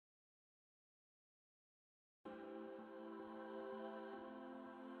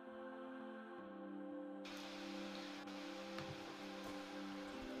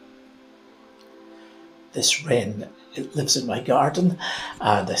this wren, it lives in my garden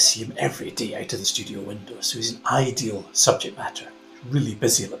and I see him every day out of the studio window, so he's an ideal subject matter. Really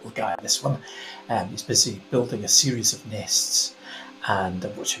busy little guy, this one. He's busy building a series of nests and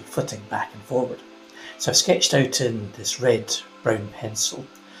I'm watching him flitting back and forward. So I've sketched out in this red brown pencil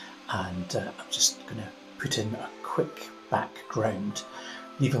and I'm just going to put in a quick background,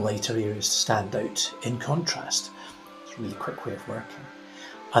 leaving lighter areas to stand out in contrast. It's a really quick way of working.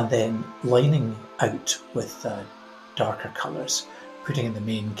 And then lining out with darker colours, putting in the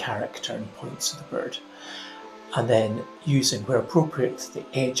main character and points of the bird. And then using, where appropriate, the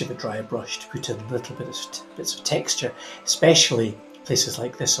edge of a dry brush to put in a little bits of texture, especially places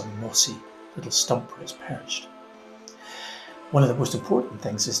like this on the mossy little stump where it's perched. One of the most important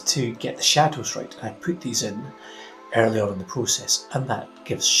things is to get the shadows right, and I put these in early on in the process, and that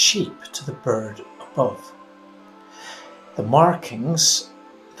gives shape to the bird above. The markings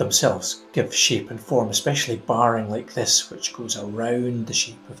themselves give shape and form, especially barring like this, which goes around the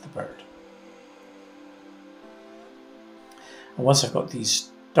shape of the bird. And once I've got these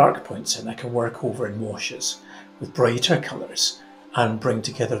dark points in, I can work over in washes with brighter colours and bring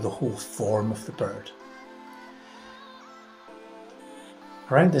together the whole form of the bird.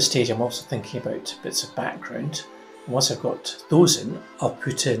 Around this stage, I'm also thinking about bits of background. And once I've got those in, I'll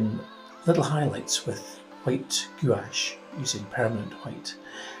put in little highlights with white gouache, using permanent white.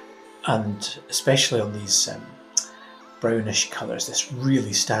 And especially on these brownish colours, this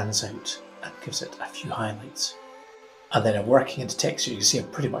really stands out and gives it a few highlights. And then I'm working into texture. You can see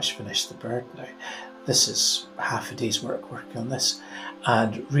I've pretty much finished the bird now. This is half a day's work working on this.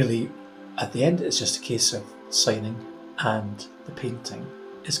 And really, at the end, it's just a case of signing and the painting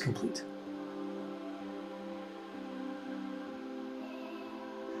is complete.